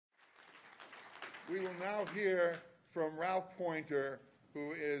We will now hear from Ralph Poynter,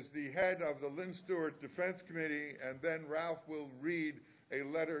 who is the head of the Lynne Stewart Defense Committee, and then Ralph will read a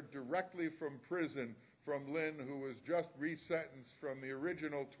letter directly from prison from Lynne, who was just resentenced from the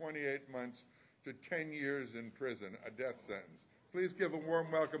original 28 months to 10 years in prison, a death sentence. Please give a warm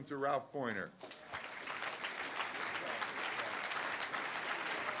welcome to Ralph Poynter.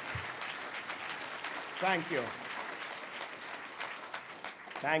 Thank you.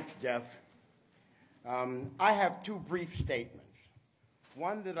 Thanks, Jeff. I have two brief statements.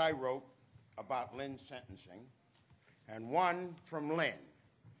 One that I wrote about Lynne's sentencing, and one from Lynne.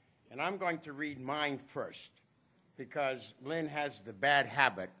 And I'm going to read mine first, because Lynne has the bad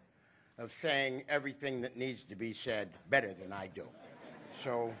habit of saying everything that needs to be said better than I do.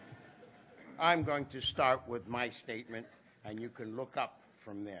 So I'm going to start with my statement, and you can look up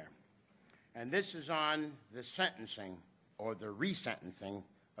from there. And this is on the sentencing, or the resentencing,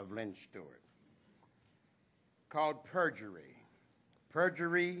 of Lynne Stewart, called perjury.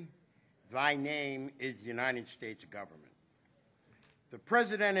 Perjury, thy name is the United States government. The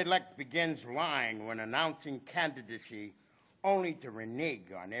president-elect begins lying when announcing candidacy only to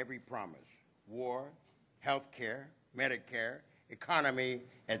renege on every promise: war, health care, Medicare, economy,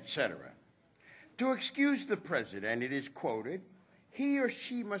 etc. To excuse the president, it is quoted, he or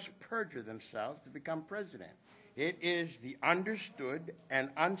she must perjure themselves to become president. It is the understood and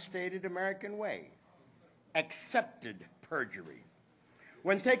unstated American way, accepted perjury.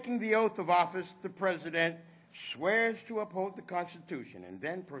 When taking the oath of office, the president swears to uphold the Constitution and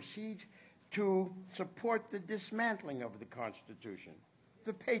then proceeds to support the dismantling of the Constitution,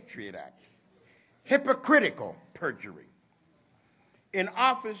 the Patriot Act. Hypocritical perjury. In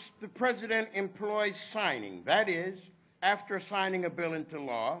office, the president employs signing, that is, after signing a bill into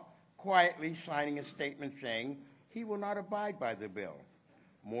law, quietly signing a statement saying he will not abide by the bill.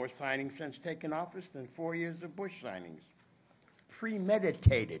 More signings since taking office than 4 years of Bush signings.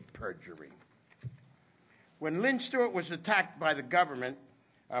 Premeditated perjury. When Lynne Stewart was attacked by the government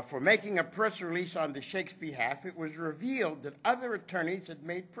for making a press release on the Sheikh's behalf, it was revealed that other attorneys had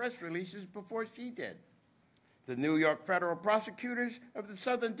made press releases before she did. The New York federal prosecutors of the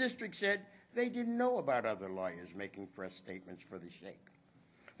Southern District said they didn't know about other lawyers making press statements for the Sheikh.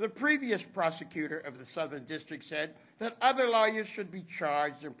 The previous prosecutor of the Southern District said that other lawyers should be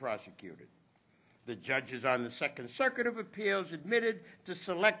charged and prosecuted. The judges on the Second Circuit of Appeals admitted to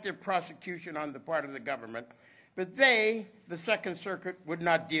selective prosecution on the part of the government, but they, the Second Circuit, would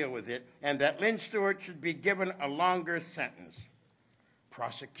not deal with it, and that Lynne Stewart should be given a longer sentence.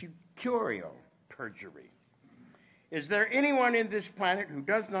 Prosecutorial perjury. Is there anyone in this planet who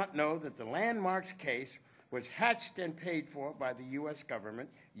does not know that the Landmarks case was hatched and paid for by the U.S. government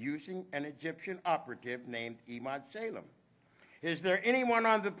using an Egyptian operative named Imad Salem? Is there anyone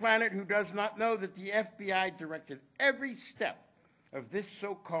on the planet who does not know that the FBI directed every step of this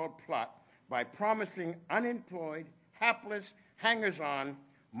so-called plot by promising unemployed, hapless hangers-on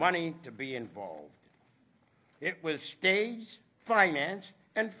money to be involved? It was staged, financed,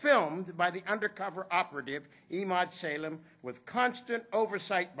 and filmed by the undercover operative Imad Salem with constant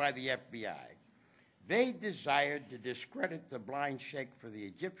oversight by the FBI. They desired to discredit the blind sheikh for the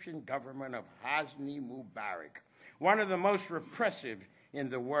Egyptian government of Hosni Mubarak, one of the most repressive in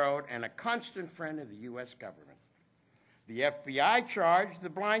the world and a constant friend of the U.S. government. The FBI charged the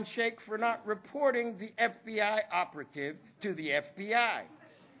blind sheikh for not reporting the FBI operative to the FBI.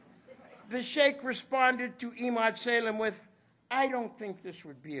 The sheikh responded to Imad Salem with, I don't think this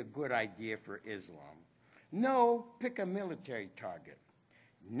would be a good idea for Islam. No, pick a military target.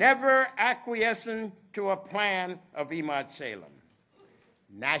 Never acquiescing to a plan of Imad Salem.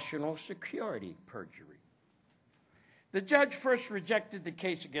 National security perjury. The judge first rejected the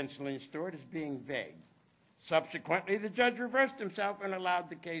case against Lynne Stewart as being vague. Subsequently, the judge reversed himself and allowed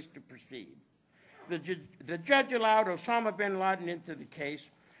the case to proceed. The judge allowed Osama bin Laden into the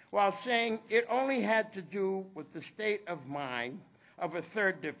case while saying it only had to do with the state of mind of a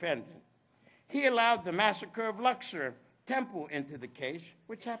third defendant. He allowed the massacre of Luxor Temple into the case,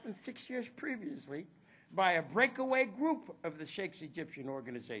 which happened 6 years previously, by a breakaway group of the Sheikh's Egyptian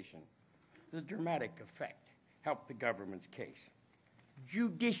organization. The dramatic effect helped the government's case.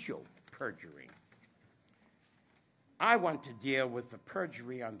 Judicial perjury. I want to deal with the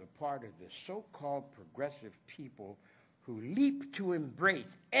perjury on the part of the so-called progressive people who leap to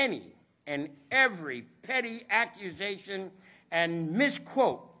embrace any and every petty accusation and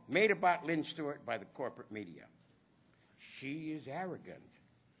misquote made about Lynne Stewart by the corporate media. She is arrogant.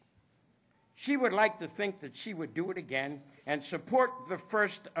 She would like to think that she would do it again and support the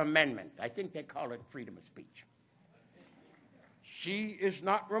First Amendment. I think they call it freedom of speech. She is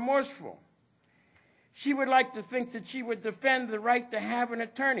not remorseful. She would like to think that she would defend the right to have an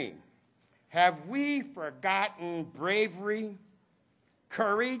attorney. Have we forgotten bravery,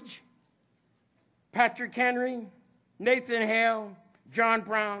 courage? Patrick Henry, Nathan Hale, John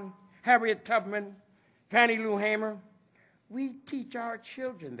Brown, Harriet Tubman, Fannie Lou Hamer. We teach our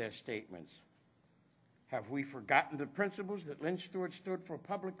children their statements. Have we forgotten the principles that Lynne Stewart stood for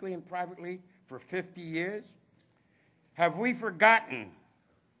publicly and privately for 50 years? Have we forgotten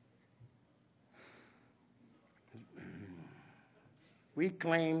we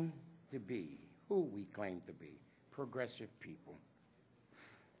claim to be, who we claim to be, progressive people?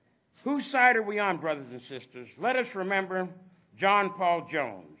 Whose side are we on, brothers and sisters? Let us remember John Paul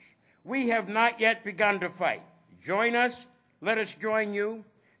Jones. We have not yet begun to fight. Join us. Let us join you.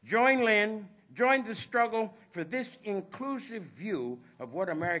 Join Lynn. Join the struggle for this inclusive view of what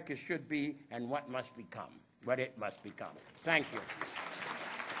America should be and what must become, what it must become. Thank you.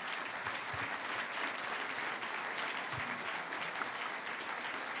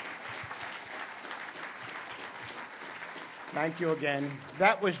 Thank you again.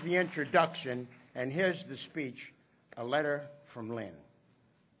 That was the introduction, and here's the speech, a letter from Lynn.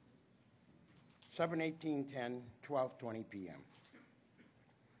 7/18/10, 12:20 p.m.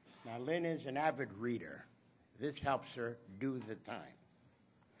 Now, Lynn is an avid reader. This helps her do the time.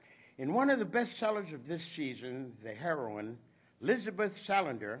 In one of the bestsellers of this season, the heroine, Elizabeth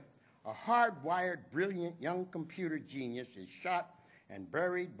Salander, a hardwired, brilliant young computer genius, is shot and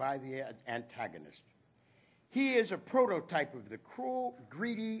buried by the antagonist. He is a prototype of the cruel,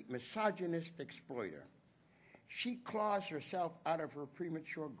 greedy, misogynist exploiter. She claws herself out of her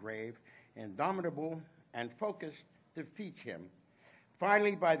premature grave, indomitable and focused, defeats him.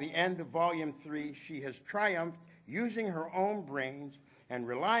 Finally, by the end of Volume 3, she has triumphed using her own brains and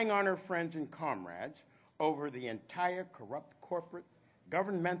relying on her friends and comrades over the entire corrupt corporate,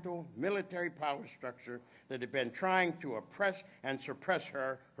 governmental, military power structure that had been trying to oppress and suppress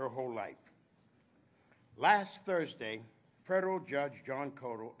her whole life. Last Thursday, federal judge John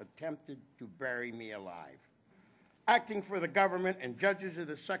Codall attempted to bury me alive. Acting for the government and judges of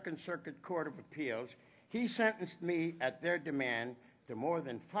the Second Circuit Court of Appeals, he sentenced me at their demand to more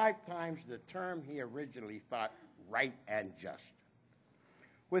than 5 times the term he originally thought right and just.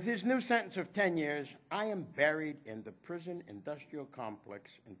 With his new sentence of 10 years, I am buried in the prison industrial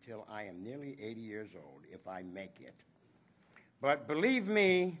complex until I am nearly 80 years old, if I make it. But believe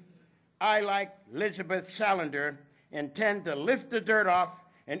me, I, like Elizabeth Salander, intend to lift the dirt off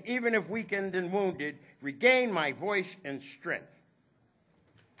and, even if weakened and wounded, regain my voice and strength.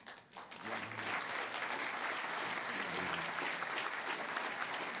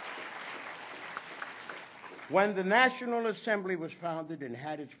 When the National Assembly was founded and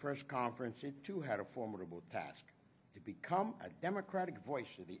had its first conference, it too had a formidable task: to become a democratic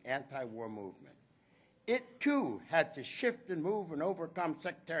voice of the anti-war movement. It too had to shift and move and overcome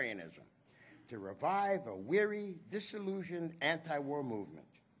sectarianism, to revive a weary, disillusioned anti-war movement.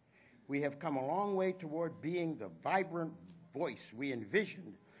 We have come a long way toward being the vibrant voice we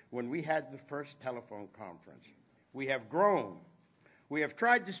envisioned when we had the first telephone conference. We have grown. We have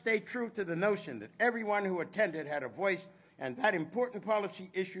tried to stay true to the notion that everyone who attended had a voice and that important policy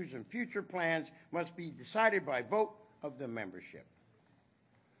issues and future plans must be decided by vote of the membership.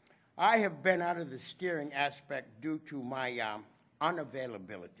 I have been out of the steering aspect due to my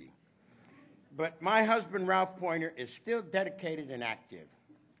unavailability. But my husband, Ralph Poynter, is still dedicated and active.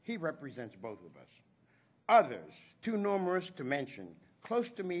 He represents both of us. Others, too numerous to mention, close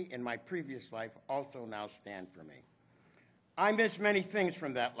to me in my previous life, also now stand for me. I miss many things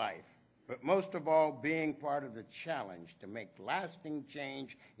from that life, but most of all, being part of the challenge to make lasting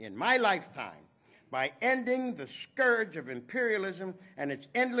change in my lifetime by ending the scourge of imperialism and its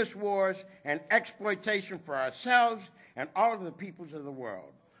endless wars and exploitation for ourselves and all of the peoples of the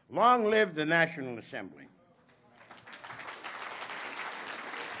world. Long live the National Assembly.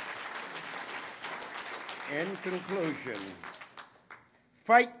 In conclusion,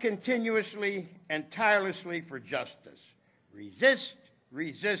 fight continuously and tirelessly for justice. Resist,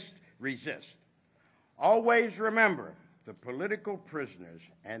 resist, resist. Always remember the political prisoners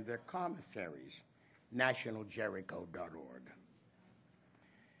and their commissaries, nationaljericho.org.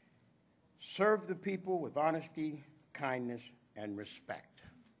 Serve the people with honesty, kindness, and respect.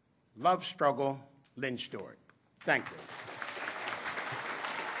 Love, struggle, Lynne Stewart. Thank you.